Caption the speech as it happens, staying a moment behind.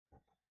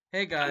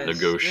Hey to guys, this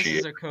is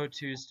negotiate. a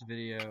codist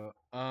video.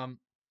 Oh,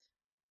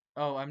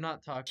 I'm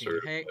not talking.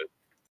 Sir,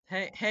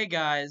 Hey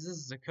guys, this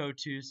is a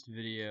codist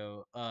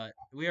video.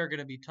 We are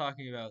gonna be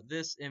talking about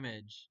this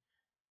image.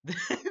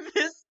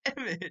 This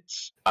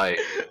image. I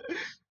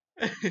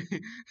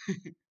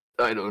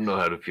I don't know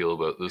how to feel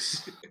about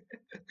this.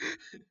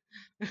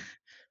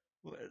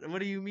 What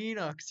do you mean,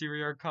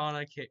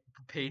 oxiriarkana,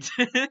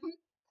 payton?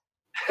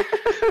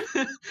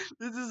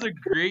 This is a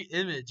great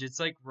image. It's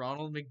like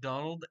Ronald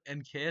McDonald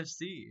and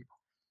KFC.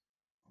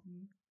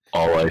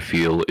 All I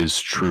feel is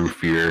true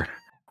fear.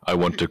 I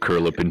want to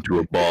curl up into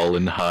a ball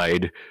and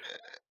hide.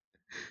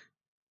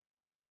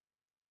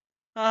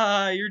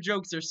 Ah, your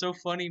jokes are so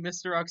funny,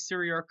 Mr.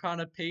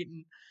 Oxiriarkana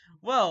Payton.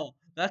 Well,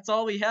 that's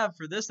all we have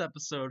for this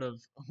episode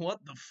of What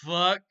the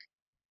Fuck?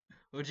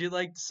 Would you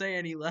like to say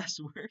any last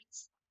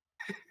words?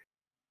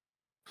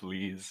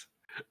 Please,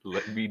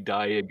 let me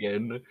die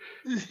again.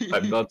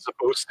 I'm not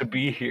supposed to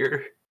be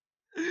here.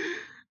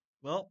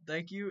 Well,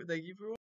 thank you for